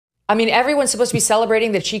I mean, everyone's supposed to be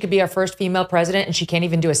celebrating that she could be our first female president, and she can't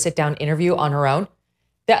even do a sit-down interview on her own.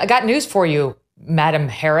 I got news for you, Madam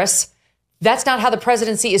Harris. That's not how the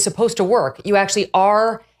presidency is supposed to work. You actually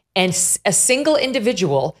are a single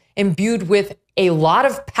individual imbued with a lot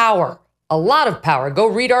of power. Go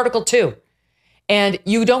read Article 2. And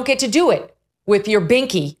you don't get to do it with your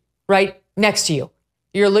binky right next to you.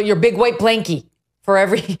 Your big white blankie for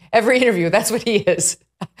every interview. That's what he is.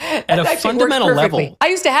 At a fundamental level. I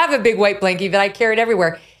used to have a big white blankie that I carried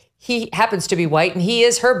everywhere. He happens to be white, and he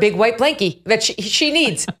is her big white blankie that she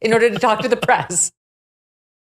needs in order to talk to the press.